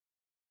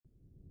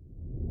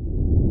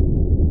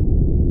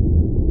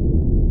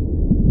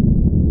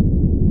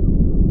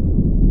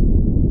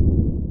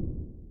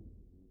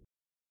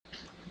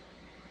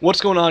What's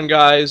going on,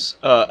 guys?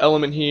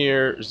 Element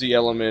here, Z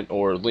Element,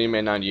 or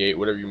Lment 98,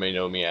 whatever you may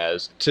know me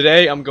as.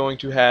 Today I'm going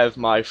to have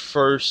my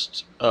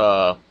first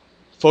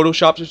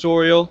Photoshop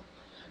tutorial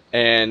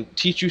and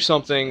teach you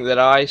something that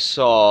I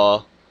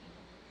saw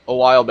a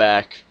while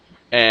back.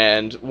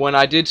 And when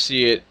I did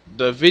see it,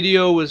 the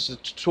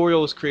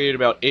tutorial was created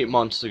about 8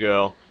 months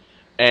ago,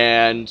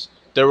 and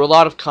there were a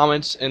lot of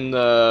comments in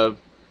the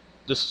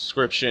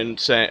description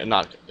saying,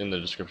 not in the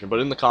description,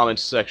 but in the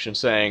comments section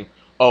saying,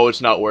 "Oh,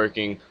 it's not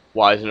working.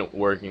 Why isn't it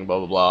working?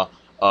 Blah blah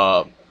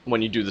blah."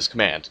 When you do this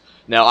command.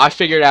 Now I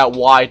figured out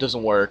why it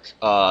doesn't work.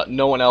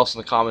 No one else in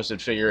the comments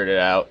had figured it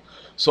out,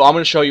 so I'm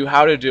going to show you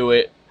how to do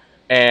it,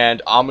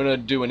 and I'm going to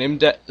do an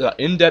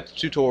in-depth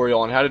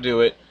tutorial on how to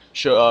do it.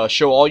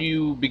 Show all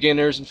you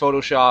beginners in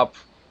Photoshop,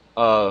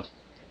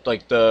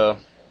 like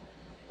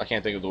I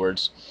can't think of the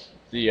words,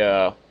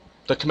 the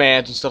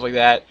commands and stuff like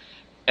that.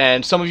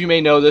 And some of you may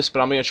know this,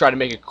 but I'm going to try to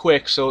make it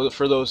quick, so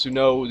for those who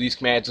know these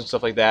commands and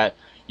stuff like that,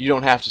 you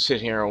don't have to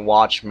sit here and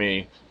watch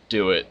me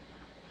do it.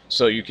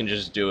 So you can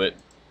just do it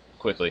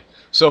quickly.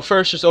 So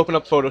first, just open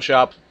up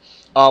Photoshop.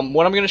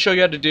 What I'm going to show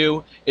you how to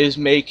do is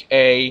make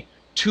a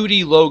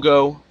 2D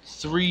logo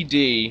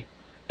 3D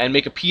and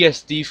make a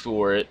PSD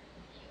for it,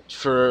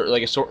 for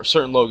like a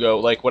certain logo,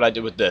 like what I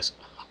did with this.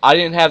 I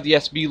didn't have the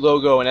SB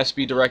logo, and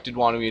SB Directed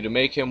wanted me to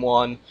make him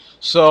one,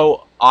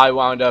 so I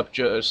wound up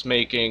just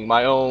making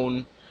my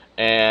own,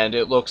 and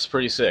it looks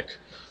pretty sick.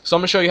 So I'm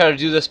going to show you how to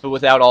do this, but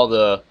without all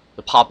the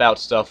pop-out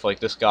stuff like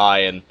this guy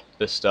and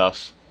this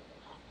stuff.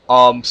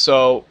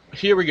 So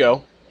here we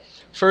go.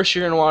 First,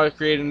 you're going to want to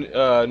create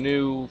a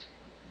new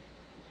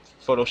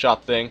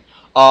Photoshop thing.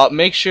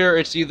 Make sure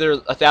it's either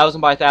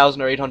 1000 by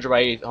 1000 or 800 by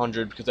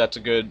 800, because that's a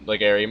good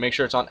area. Make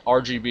sure it's on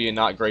RGB and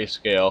not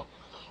grayscale.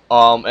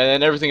 And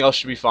then everything else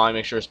should be fine.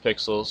 Make sure it's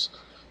pixels.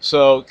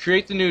 So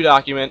create the new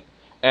document,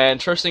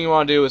 and first thing you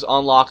want to do is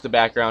unlock the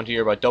background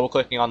here by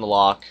double-clicking on the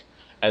lock,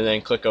 and then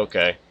click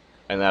OK,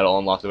 and that'll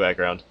unlock the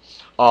background.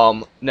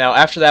 Now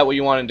after that, what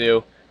you want to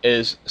do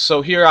is,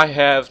 so here I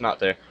have, not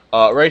there,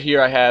 right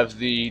here I have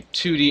the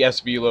 2D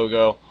SB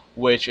logo,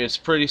 which is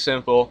pretty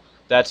simple.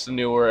 That's the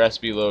newer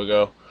SB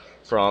logo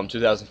from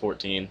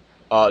 2014.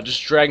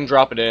 Just drag and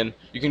drop it in.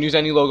 You can use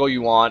any logo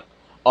you want.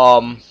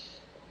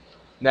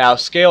 Now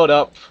scale it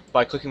up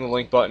by clicking the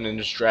link button and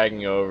just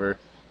dragging it over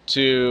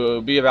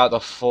to be about the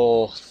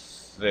full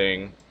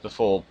thing, the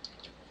full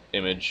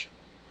image,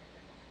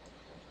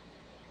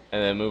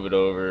 and then move it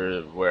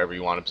over wherever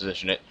you want to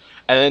position it.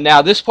 And then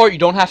now this part you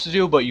don't have to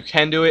do, but you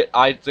can do it.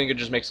 I think it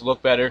just makes it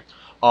look better.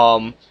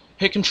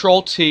 Hit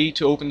Control T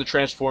to open the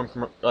transform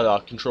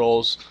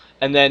controls,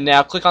 and then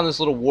now click on this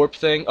little warp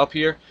thing up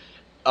here.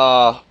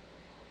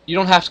 You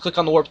don't have to click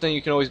on the warp thing.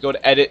 You can always go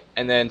to Edit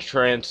and then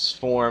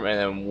Transform and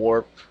then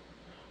Warp.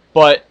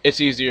 But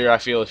it's easier, I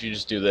feel, if you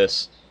just do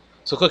this.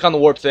 So click on the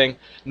warp thing.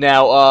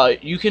 Now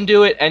you can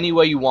do it any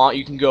way you want.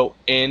 You can go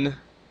in,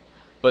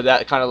 but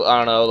that kind of, I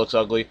don't know, looks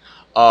ugly.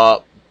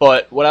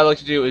 But what I like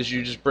to do is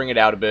you just bring it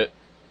out a bit.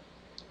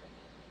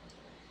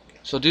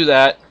 So do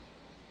that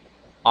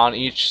on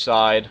each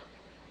side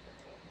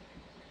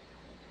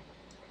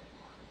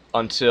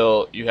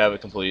until you have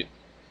it complete.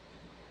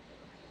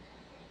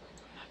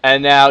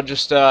 And now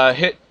just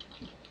hit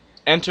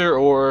enter,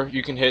 or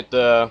you can hit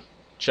the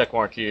check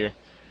mark here,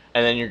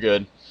 and then you're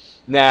good.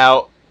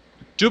 Now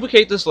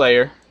duplicate this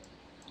layer,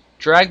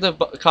 drag the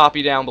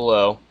copy down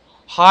below,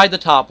 hide the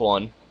top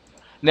one.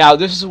 Now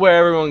this is where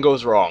everyone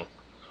goes wrong.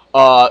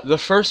 The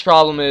first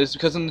problem is,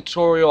 because in the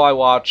tutorial I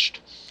watched,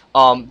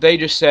 they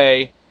just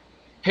say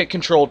hit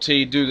Control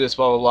T, do this,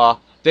 blah blah blah.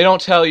 They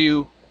don't tell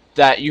you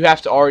that you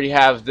have to already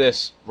have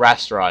this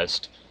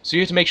rasterized. So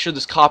you have to make sure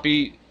this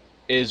copy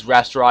is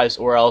rasterized,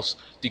 or else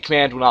the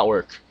command will not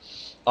work.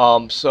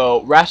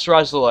 So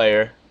rasterize the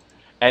layer,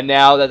 and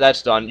now that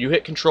that's done, you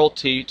hit Control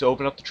T to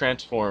open up the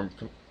transform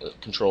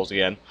controls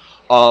again.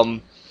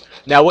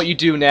 Now what you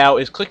do now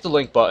is click the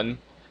link button,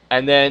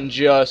 and then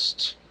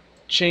just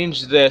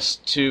change this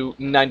to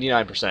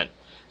 99%.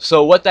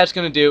 So what that's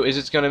going to do is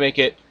it's going to make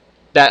it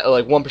that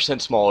like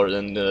 1% smaller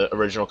than the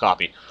original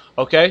copy.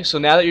 Okay, so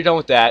now that you're done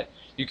with that,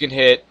 you can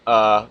hit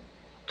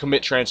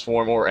commit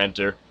transform or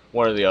enter,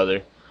 one or the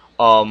other.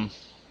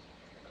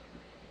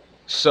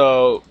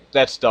 So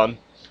that's done.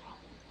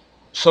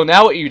 So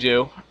now what you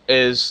do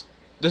is,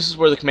 this is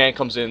where the command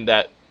comes in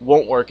that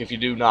won't work if you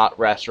do not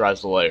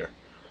rasterize the layer.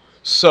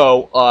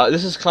 So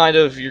this is kind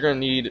of, you're going to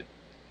need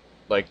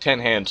like 10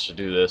 hands to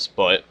do this,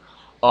 but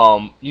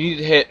you need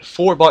to hit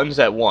 4 buttons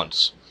at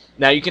once.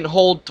 Now you can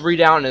hold 3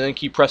 down and then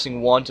keep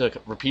pressing 1 to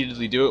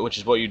repeatedly do it, which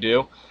is what you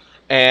do.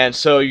 And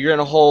so you're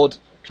going to hold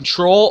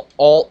Control,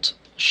 Alt,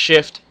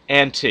 Shift,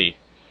 and T.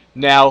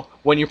 Now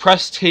when you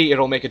press T,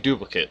 it'll make a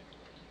duplicate.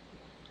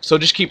 So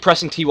just keep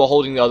pressing T while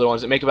holding the other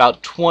ones. It make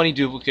about 20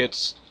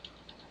 duplicates.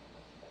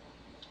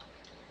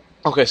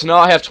 Okay, so now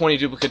I have 20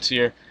 duplicates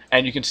here,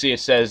 and you can see it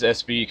says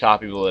SB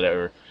copy,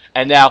 whatever.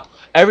 And now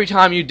every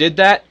time you did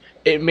that,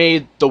 it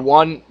made the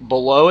one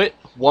below it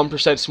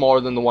 1% smaller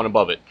than the one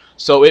above it.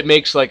 So it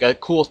makes like a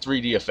cool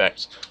 3D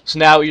effect. So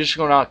now you're just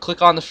going to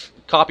click on the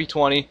copy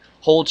 20,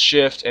 hold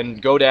shift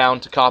and go down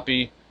to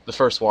copy the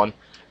first one,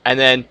 and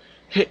then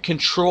hit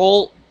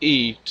Control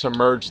E to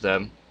merge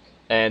them.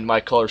 And my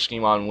color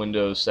scheme on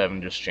Windows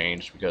 7 just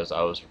changed because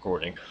I was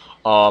recording.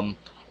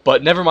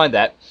 But never mind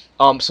that.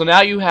 So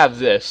now you have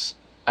this,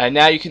 and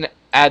now you can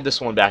add this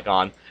one back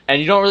on,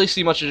 and you don't really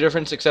see much of a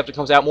difference except it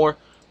comes out more.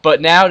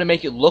 But now to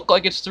make it look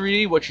like it's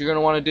 3D, what you're going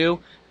to want to do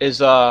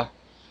is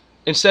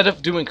instead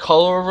of doing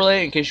color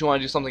overlay, in case you want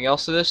to do something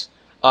else to this,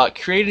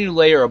 create a new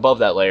layer above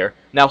that layer.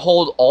 Now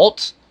hold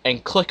Alt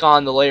and click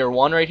on the layer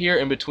 1 right here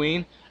in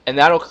between, and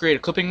that'll create a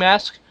clipping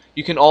mask.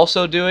 You can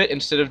also do it,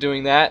 instead of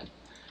doing that,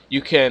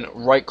 you can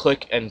right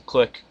click and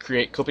click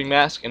create clipping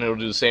mask, and it'll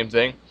do the same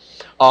thing.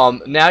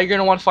 Now you're going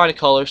to want to find a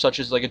color such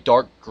as like a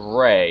dark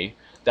gray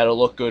that'll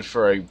look good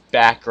for a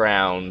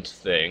background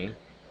thing,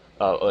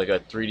 like a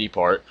 3D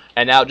part.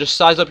 And now just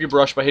size up your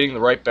brush by hitting the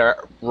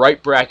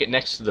right bracket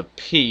next to the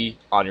P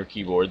on your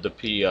keyboard, the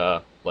P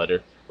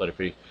letter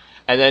P,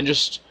 and then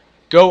just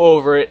go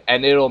over it,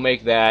 and it'll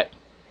make that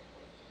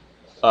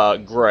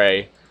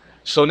gray.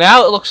 So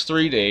now it looks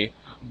 3D,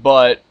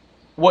 but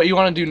what you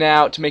want to do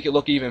now to make it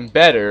look even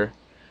better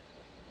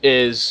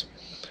is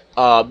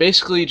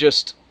basically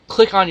just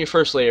click on your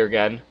first layer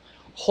again,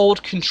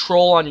 hold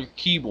Control on your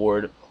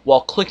keyboard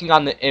while clicking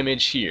on the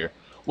image here.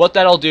 What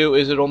that'll do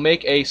is it'll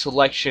make a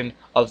selection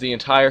of the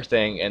entire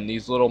thing, and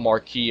these little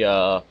marquee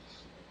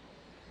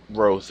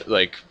rows,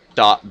 like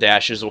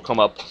dashes, will come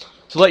up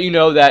to let you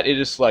know that it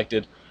is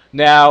selected.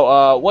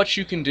 Now, what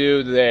you can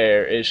do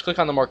there is click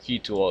on the marquee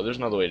tool. There's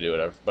another way to do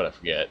it, but I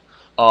forget.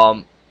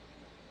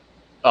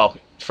 Oh,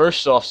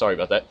 first off, sorry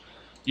about that.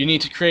 You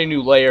need to create a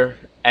new layer,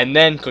 and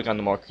then click on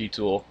the marquee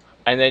tool,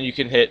 and then you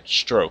can hit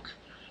stroke.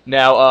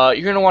 Now,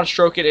 you're going to want to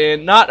stroke it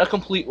in, not a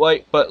complete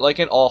white, but like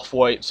an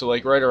off-white, so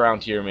like right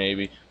around here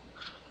maybe.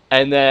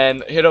 And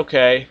then hit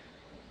OK.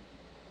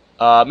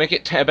 Make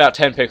it about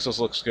 10 pixels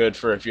looks good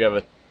for if you have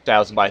a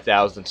 1000 by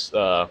 1000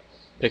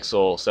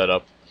 pixel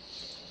setup.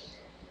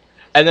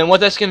 And then what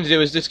that's going to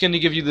do is it's going to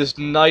give you this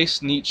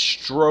nice, neat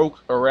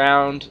stroke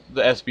around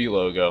the SB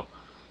logo.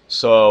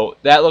 So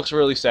that looks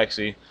really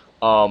sexy.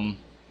 Now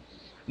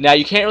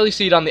you can't really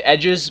see it on the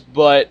edges,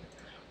 but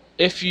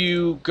if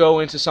you go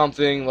into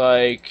something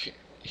like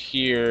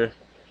here,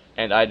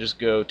 and I just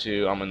go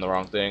to, I'm in the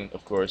wrong thing,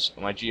 of course,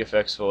 my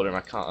GFX folder,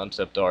 my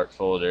concept art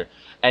folder,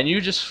 and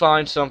you just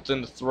find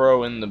something to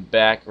throw in the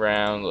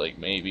background, like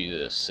maybe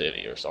the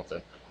city or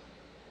something.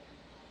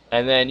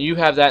 And then you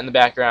have that in the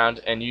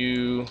background, and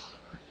you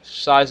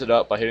size it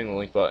up by hitting the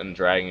link button and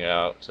dragging it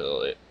out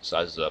until it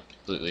sizes up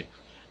completely.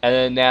 And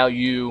then now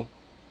you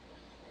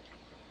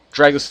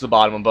drag this to the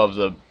bottom above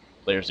the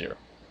layer 0.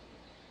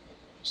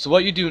 So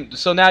what you do,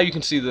 so now you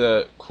can see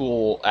the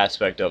cool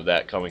aspect of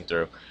that coming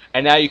through.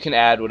 And now you can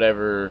add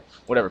whatever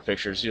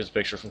pictures. Here's a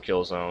picture from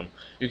Killzone.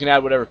 You can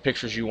add whatever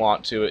pictures you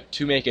want to it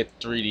to make it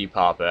 3D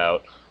pop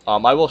out.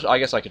 I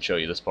guess I could show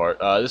you this part.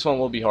 This one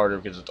will be harder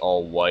because it's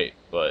all white,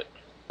 but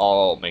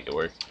I'll make it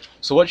work.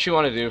 So what you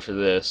want to do for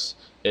this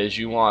is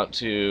you want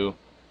to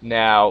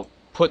now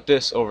put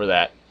this over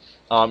that.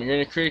 You're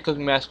going to create a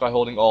clipping mask by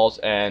holding Alt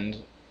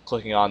and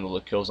clicking on the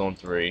Killzone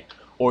 3,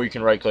 or you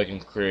can right click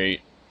and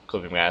create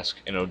clipping mask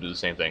and it'll do the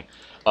same thing.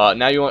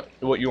 Now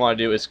what you want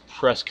to do is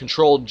press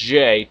Control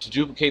J to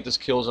duplicate this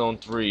Killzone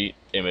 3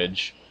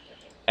 image,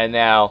 and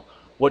now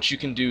what you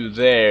can do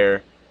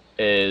there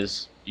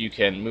is you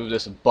can move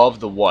this above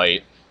the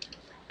white,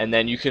 and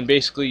then you can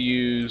basically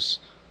use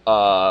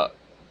not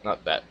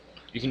that.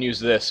 You can use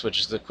this, which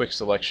is the quick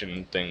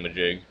selection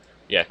thingamajig.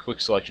 Yeah,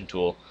 quick selection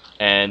tool,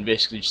 and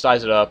basically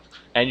size it up,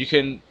 and you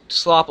can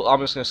I'm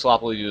just going to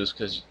sloppily do this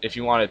because if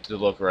you want it to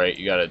look right,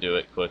 you got to do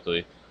it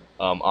quickly.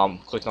 I'm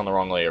clicked on the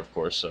wrong layer, of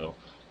course, so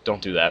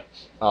don't do that.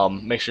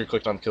 Make sure you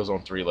click on the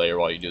Killzone 3 layer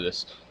while you do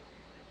this,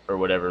 or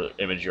whatever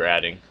image you're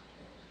adding.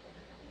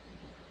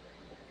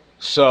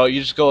 So you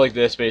just go like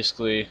this,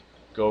 basically.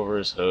 Go over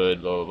his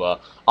hood, blah, blah, blah.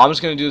 I'm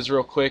just going to do this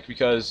real quick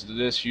because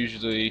this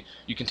usually,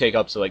 you can take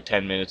up to like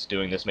 10 minutes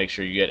doing this. Make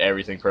sure you get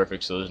everything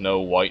perfect so there's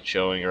no white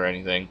showing or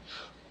anything.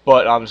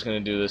 But I'm just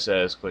going to do this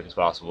as quick as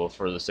possible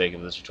for the sake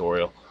of this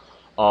tutorial.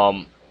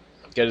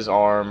 Get his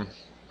arm,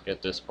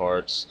 get this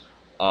parts.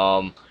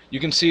 You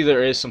can see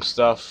there is some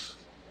stuff,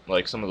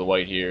 like some of the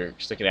white here,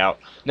 sticking out.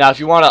 Now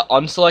if you want to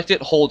unselect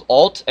it, hold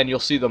Alt and you'll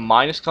see the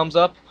minus comes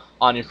up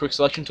on your quick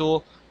selection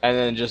tool, and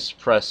then just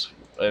press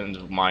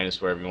and minus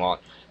wherever you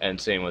want. And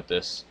same with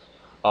this.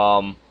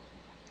 Add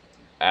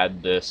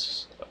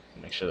this,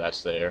 make sure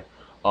that's there.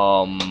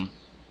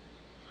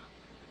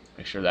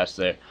 Make sure that's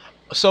there.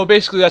 So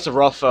basically that's a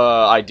rough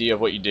idea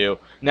of what you do.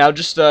 Now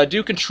just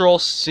do Control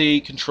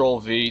C, Control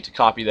V to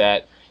copy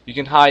that. You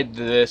can hide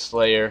this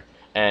layer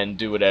and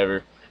do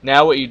whatever.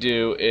 Now what you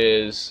do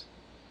is,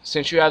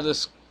 since you have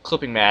this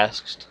clipping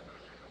masked,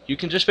 you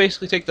can just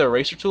basically take the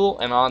eraser tool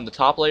and on the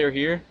top layer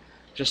here,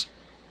 just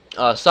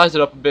size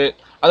it up a bit.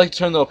 I like to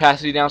turn the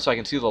opacity down so I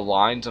can see the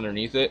lines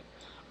underneath it.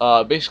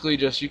 Basically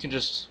you can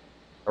just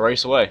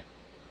erase away.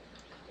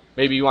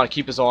 Maybe you want to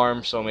keep his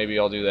arm, so maybe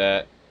I'll do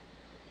that.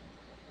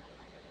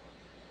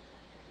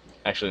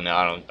 Actually, no,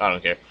 I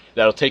don't care.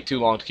 That'll take too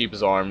long to keep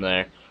his arm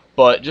there.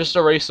 but just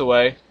erase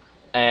away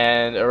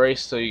and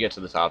erase till you get to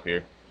the top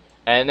here.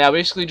 And now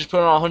basically just put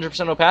it on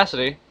 100%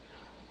 opacity,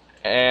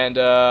 and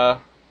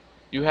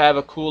you have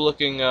a cool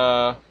looking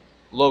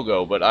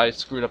logo, but I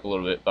screwed up a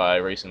little bit by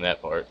erasing that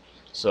part.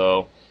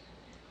 So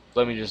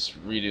let me just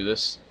redo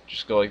this.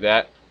 Just go like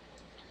that.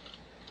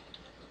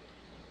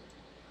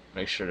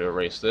 Make sure to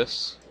erase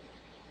this,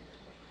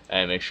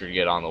 and make sure to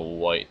get on the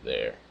white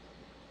there.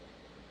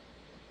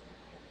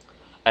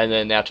 And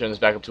then now turn this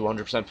back up to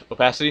 100%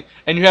 opacity,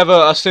 and you have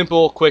a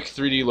simple, quick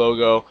 3D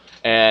logo.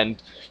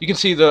 And you can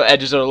see the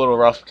edges are a little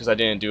rough because I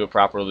didn't do it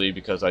properly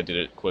because I did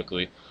it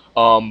quickly.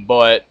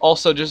 But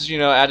also just, you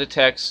know, add a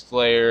text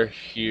layer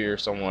here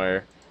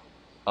somewhere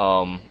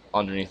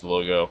underneath the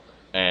logo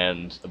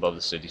and above the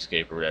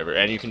cityscape or whatever.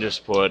 And you can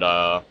just put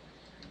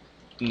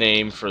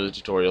name for the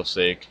tutorial's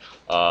sake.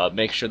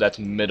 Make sure that's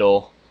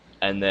middle,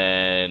 and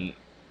then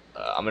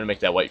I'm gonna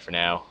make that white for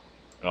now,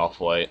 an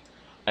off-white.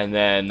 And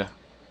then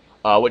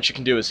what you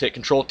can do is hit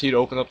Control-T to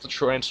open up the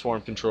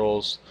transform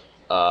controls.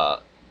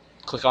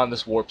 Click on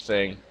this warp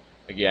thing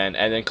again,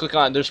 and then click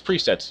on, there's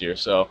presets here,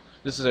 so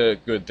this is a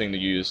good thing to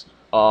use.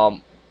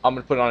 I'm going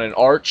to put on an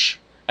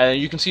arch,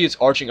 and you can see it's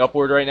arching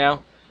upward right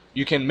now.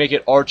 You can make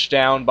it arch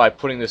down by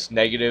putting this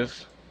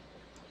negative,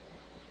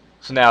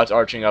 so now it's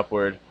arching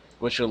upward,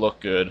 which will look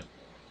good.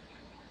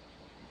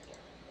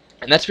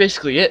 And that's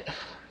basically it.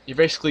 You're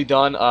basically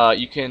done.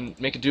 You can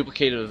make a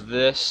duplicate of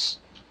this,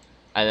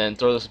 and then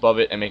throw this above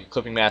it and make a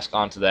clipping mask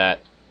onto that,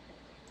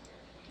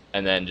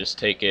 and then just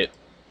take it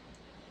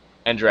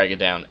and drag it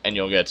down, and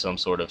you'll get some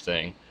sort of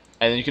thing.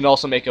 And then you can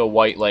also make a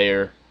white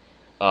layer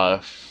to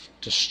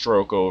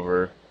stroke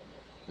over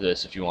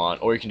this if you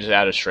want, or you can just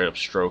add a straight up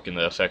stroke in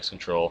the effects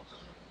control,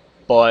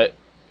 but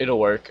it'll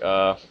work.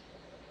 There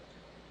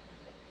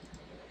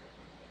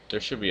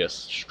should be a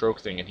stroke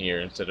thing in here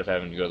instead of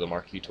having to go to the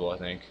marquee tool, I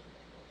think.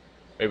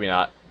 Maybe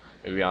not.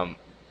 Maybe I'm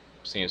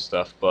seeing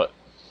stuff, but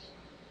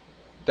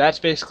that's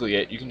basically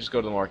it. You can just go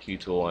to the marquee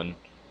tool and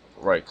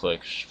right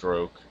click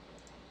stroke,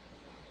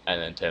 and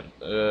then temp.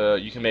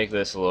 You can make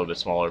this a little bit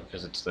smaller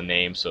because it's the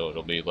name, so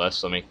it'll be less.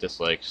 So make this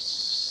like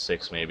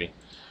 6 maybe,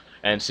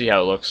 and see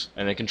how it looks.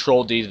 And then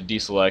Control D to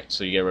deselect,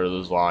 so you get rid of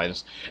those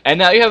lines. And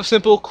now you have a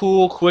simple,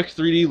 cool, quick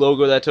 3D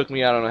logo that took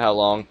me, I don't know how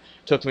long.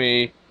 It took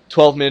me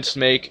 12 minutes to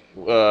make.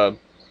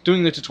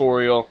 Doing the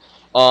tutorial.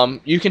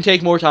 You can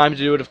take more time to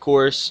do it, of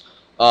course.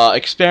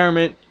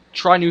 Experiment,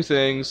 try new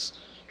things,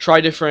 try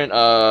different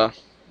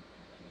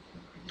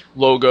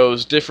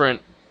logos,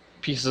 different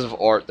pieces of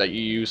art that you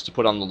use to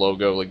put on the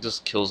logo, like this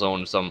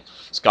Killzone, some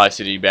Sky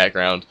City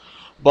background.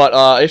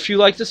 But if you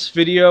like this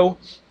video,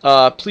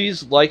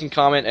 please like and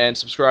comment and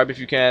subscribe if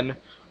you can.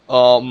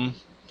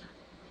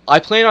 I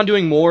plan on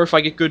doing more if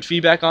I get good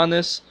feedback on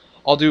this.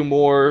 I'll do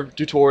more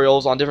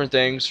tutorials on different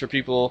things for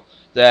people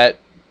that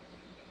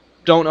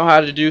don't know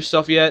how to do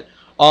stuff yet.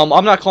 I'm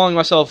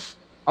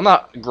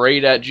not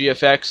great at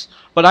GFX,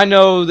 but I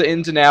know the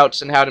ins and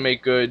outs and how to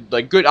make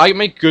I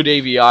make good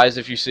AVIs.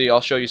 If you see, I'll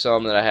show you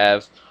some that I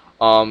have.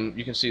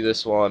 You can see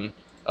this one.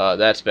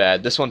 That's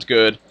bad. This one's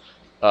good.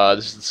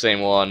 This is the same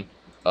one.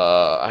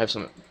 I have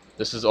some.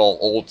 This is all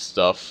old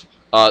stuff.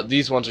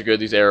 These ones are good.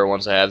 These error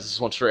ones I have. This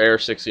one's for Error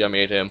 60. I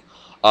made him.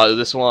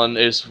 This one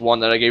is one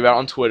that I gave out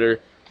on Twitter.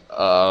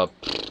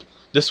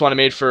 This one I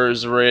made for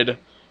Zrid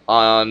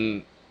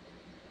on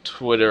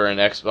Twitter and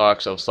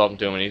Xbox. I was talking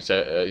to him, and he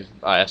said,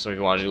 I asked him if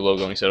he wanted a new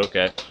logo, and he said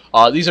okay.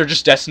 These are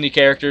just Destiny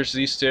characters,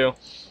 these two.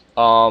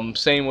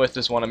 Same with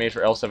this one I made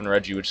for L7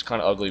 Reggie, which is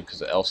kind of ugly because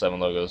the L7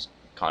 logo is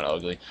kind of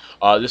ugly.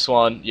 This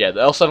one, yeah, the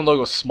L7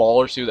 logo is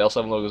smaller too. The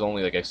L7 logo is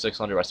only like a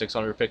 600 by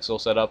 600 pixel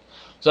setup,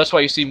 so that's why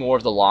you see more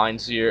of the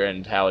lines here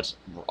and how it's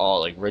all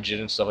like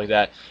rigid and stuff like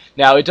that.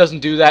 Now it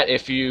doesn't do that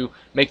if you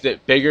make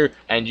it bigger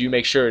and you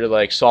make sure to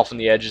like soften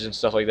the edges and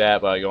stuff like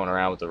that by going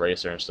around with the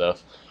eraser and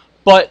stuff.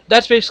 But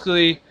that's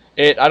basically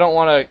it. I don't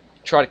want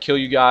to try to kill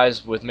you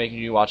guys with making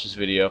you watch this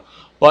video,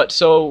 but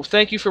so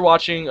thank you for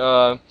watching.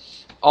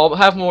 I'll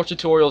have more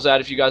tutorials out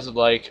if you guys would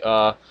like.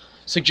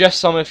 Suggest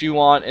some if you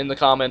want in the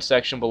comments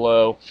section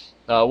below,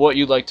 what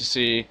you'd like to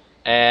see,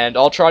 and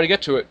I'll try to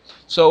get to it.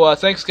 So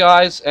thanks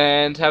guys,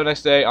 and have a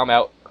nice day. I'm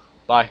out.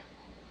 Bye.